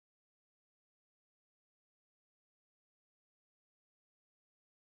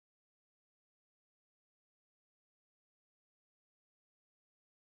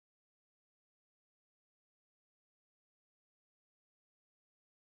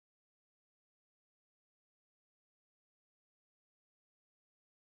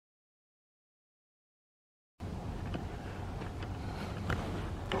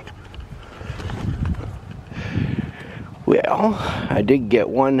Well, I did get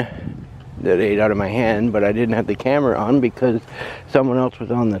one that ate out of my hand, but I didn't have the camera on because someone else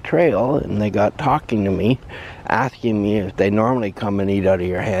was on the trail and they got talking to me, asking me if they normally come and eat out of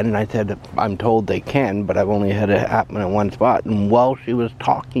your hand, and I said I'm told they can, but I've only had it happen in one spot. And while she was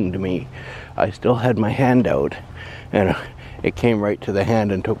talking to me, I still had my hand out and it came right to the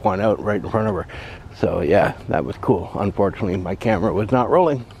hand and took one out right in front of her. So yeah, that was cool. Unfortunately, my camera was not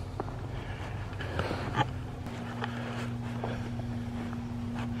rolling.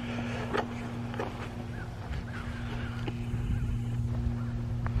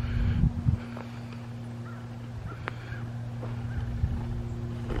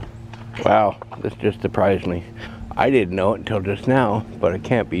 Wow, this just surprised me. I didn't know it until just now, but it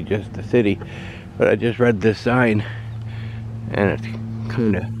can't be just the city. But I just read this sign, and it's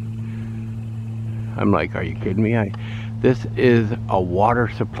kind of, I'm like, are you kidding me? This is a water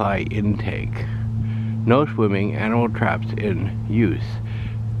supply intake. No swimming, animal traps in use.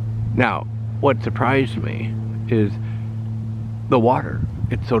 Now, what surprised me is the water.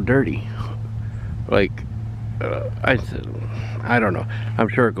 It's so dirty. Like, I don't know. I'm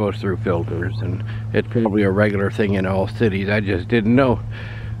sure it goes through filters, and it's probably a regular thing in all cities. I just didn't know.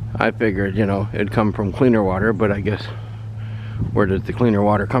 I figured, you know, it'd come from cleaner water, but I guess where does the cleaner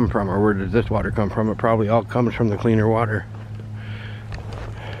water come from, or where does this water come from? It probably all comes from the cleaner water.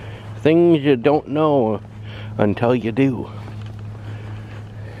 Things you don't know until you do.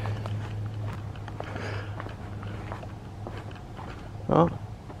 Oh,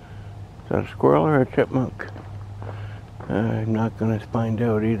 is that a squirrel or a chipmunk? I'm not going to find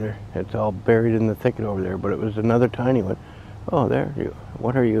out either. It's all buried in the thicket over there, but it was another tiny one. Oh, there you.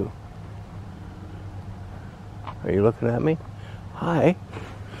 What are you? Are you looking at me? Hi.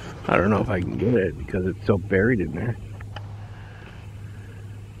 I don't know if I can get it because it's so buried in there.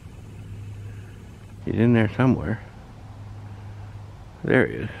 He's in there somewhere. There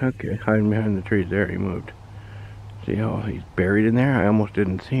he is. Okay, hiding behind the trees. There, he moved. See how he's buried in there? I almost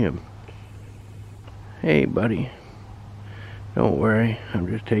didn't see him. Hey, buddy. Don't worry, I'm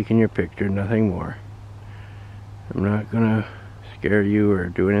just taking your picture, nothing more. I'm not gonna scare you or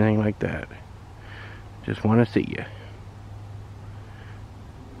do anything like that. Just want to see you.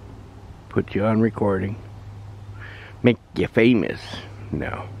 Put you on recording. Make you famous.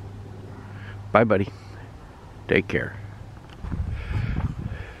 No. Bye, buddy. Take care.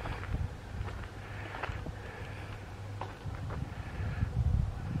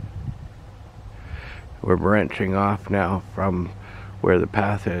 We're branching off now from where the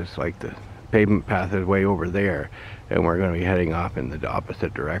path is, like the pavement path is way over there, and we're going to be heading off in the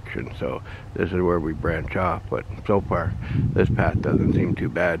opposite direction. So this is where we branch off, but so far this path doesn't seem too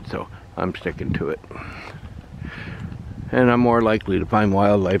bad, so I'm sticking to it. And I'm more likely to find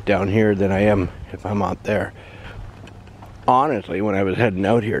wildlife down here than I am if I'm out there. Honestly, when I was heading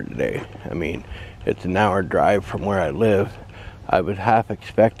out here today, I mean, it's an hour drive from where I live, I was half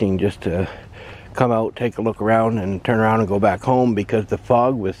expecting just to come out, take a look around, and turn around and go back home because the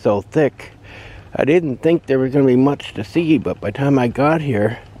fog was so thick. I didn't think there was going to be much to see, but by the time I got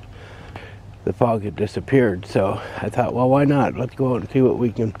here, the fog had disappeared. So I thought, well, why not? Let's go out and see what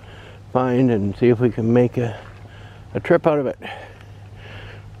we can find and see if we can make a trip out of it.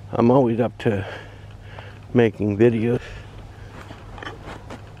 I'm always up to making videos.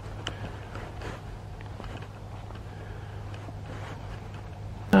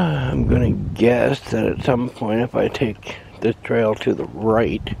 I'm gonna guess that at some point if I take this trail to the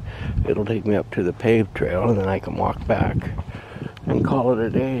right, it'll take me up to the paved trail, and then I can walk back and call it a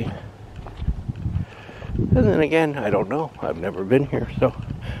day. And then again, I don't know. I've never been here, so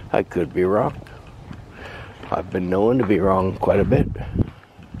I could be wrong. I've been known to be wrong quite a bit.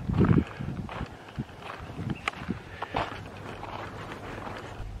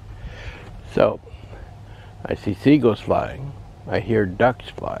 So, I see seagulls flying. I hear ducks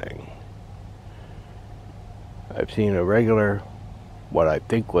flying. I've seen a regular, what I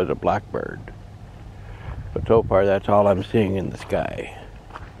think was a blackbird. But so far that's all I'm seeing in the sky.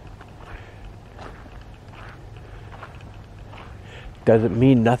 Doesn't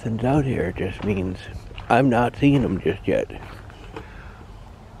mean nothing's out here, it just means I'm not seeing them just yet.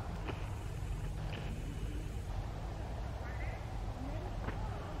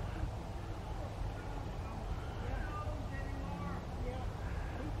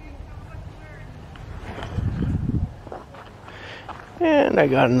 And I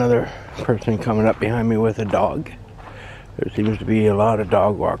got another person coming up behind me with a dog. There seems to be a lot of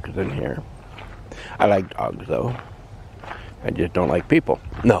dog walkers in here. I like dogs though. I just don't like people.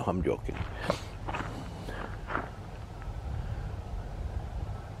 No, I'm joking.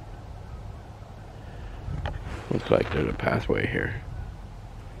 Looks like there's a pathway here.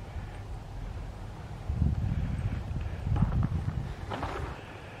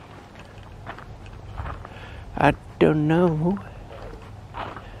 I don't know.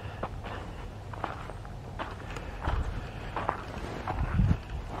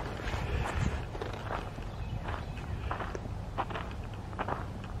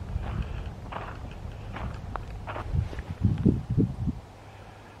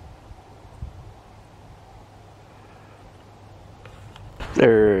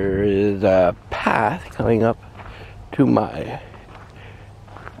 There is a path coming up to my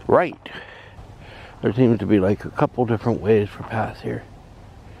right. There seems to be like a couple different ways for paths here.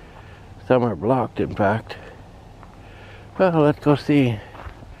 Some are blocked, in fact. Well, let's go see.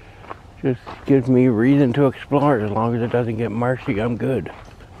 Just gives me reason to explore. As long as it doesn't get marshy, I'm good.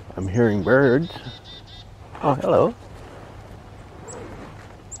 I'm hearing birds. Oh, hello.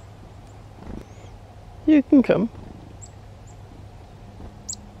 You can come.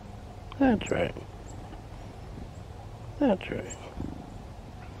 That's right. That's right.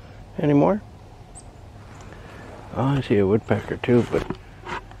 Any more? Oh, I see a woodpecker too, but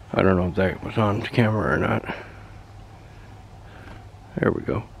I don't know if that was on camera or not. There we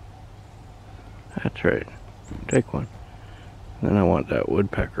go. That's right. Take one. Then I want that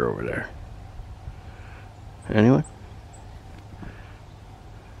woodpecker over there. Anyway.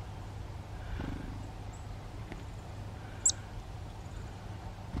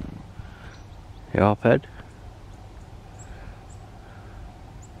 You all fed?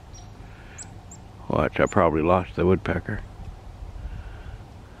 Watch, I probably lost the woodpecker.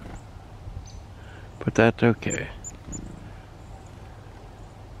 But that's okay.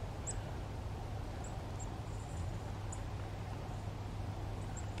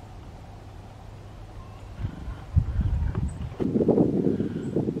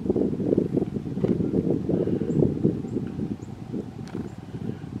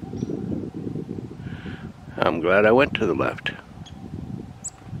 I'm glad I went to the left.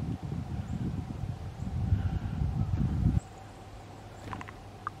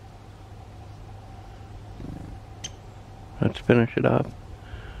 Let's finish it up,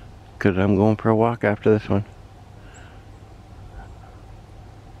 because I'm going for a walk after this one.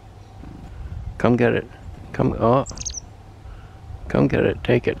 Come get it. Come get it.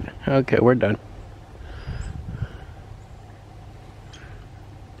 Take it. Okay, we're done.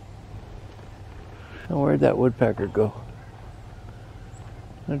 Now, where'd that woodpecker go?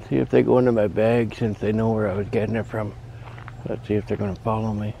 Let's see if they go into my bag, since they know where I was getting it from. Let's see if they're going to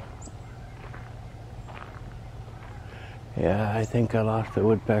follow me. Yeah, I think I lost the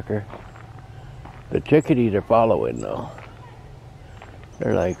woodpecker. The chickadees are following though.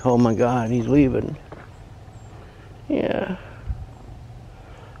 They're like, oh my God, he's leaving. Yeah.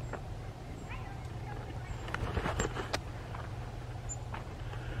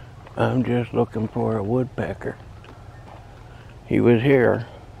 I'm just looking for a woodpecker. He was here.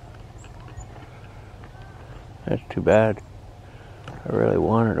 That's too bad. I really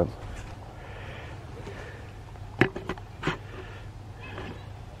wanted him.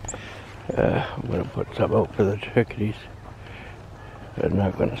 I'm going to put some out for the chickadees. I'm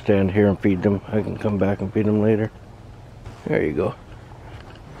not going to stand here and feed them. I can come back and feed them later. There you go.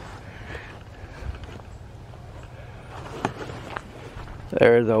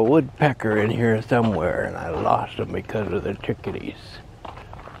 There's a woodpecker in here somewhere, and I lost him because of the chickadees.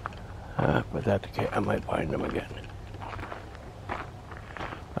 But that's okay. I might find him again.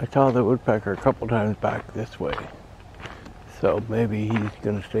 I saw the woodpecker a couple times back this way. So maybe he's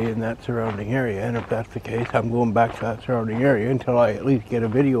going to stay in that surrounding area, and if that's the case, I'm going back to that surrounding area until I at least get a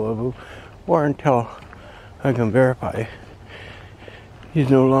video of him, or until I can verify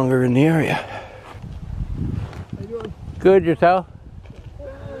he's no longer in the area. How you doing? Good, yourself?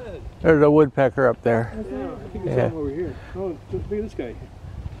 Good. There's a woodpecker up there. Yeah, I think it's over here. Oh, look at this guy.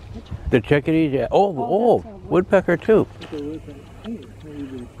 The chickadees, yeah. Oh, woodpecker too.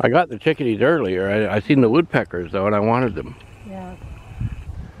 I got the chickadees earlier. I seen the woodpeckers though, and I wanted them. Yeah.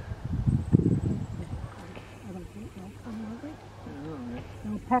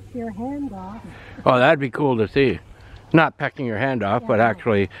 They'll peck your hand off. Oh, that'd be cool to see. Not pecking your hand off, but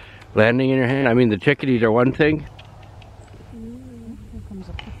actually landing in your hand. I mean, the chickadees are one thing. Here comes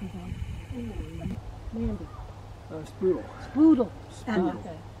a puppy dog. Mandy. Squirrel. Spoodle. And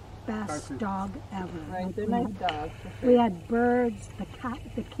best dog ever. Right, they're nice dogs. For We sure. had birds, the cat,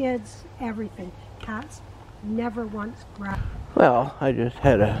 the kids, everything. Cats never once grabbed. Well, I just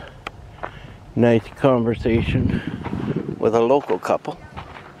had a nice conversation with a local couple.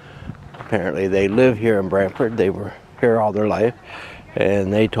 Apparently they live here in Brantford. They were here all their life,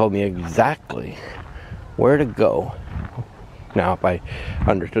 and they told me exactly where to go. Now, if I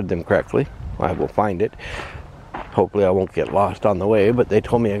understood them correctly, I will find it. Hopefully I won't get lost on the way, but they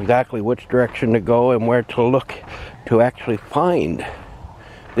told me exactly which direction to go and where to look to actually find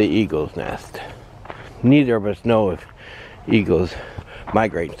the eagle's nest. Neither of us know if eagles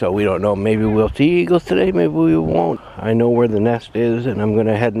migrate, so we don't know. Maybe we'll see eagles today, maybe we won't. I know where the nest is, and I'm going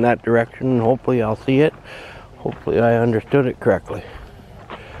to head in that direction, and hopefully I'll see it. Hopefully I understood it correctly.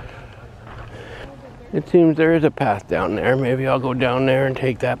 It seems there is a path down there. Maybe I'll go down there and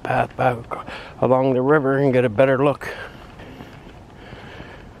take that path back along the river and get a better look.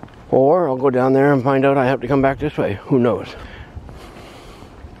 Or I'll go down there and find out I have to come back this way. Who knows?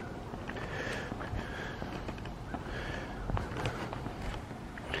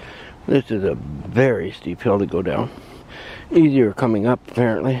 This is a very steep hill to go down. Easier coming up,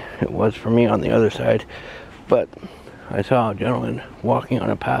 apparently. It was for me on the other side. But I saw a gentleman walking on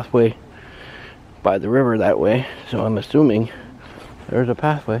a pathway by the river that way, so I'm assuming there's a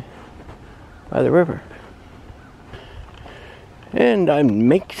pathway by the river. And I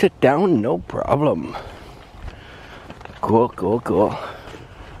makes it down no problem. Cool, cool, cool.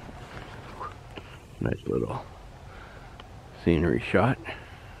 Nice little scenery shot.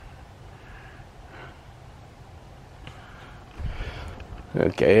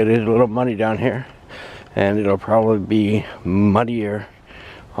 Okay, it is a little muddy down here, and it'll probably be muddier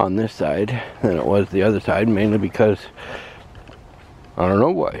on this side than it was the other side, mainly because I don't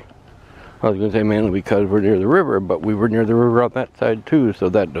know why. I was going to say mainly because we're near the river, but we were near the river on that side too, so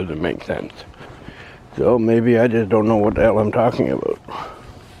that doesn't make sense. So maybe I just don't know what the hell I'm talking about.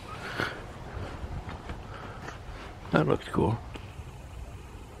 That looks cool.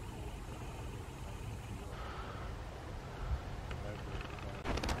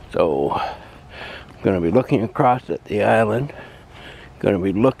 So I'm going to be looking across at the island. Going to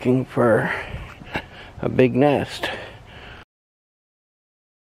be looking for a big nest.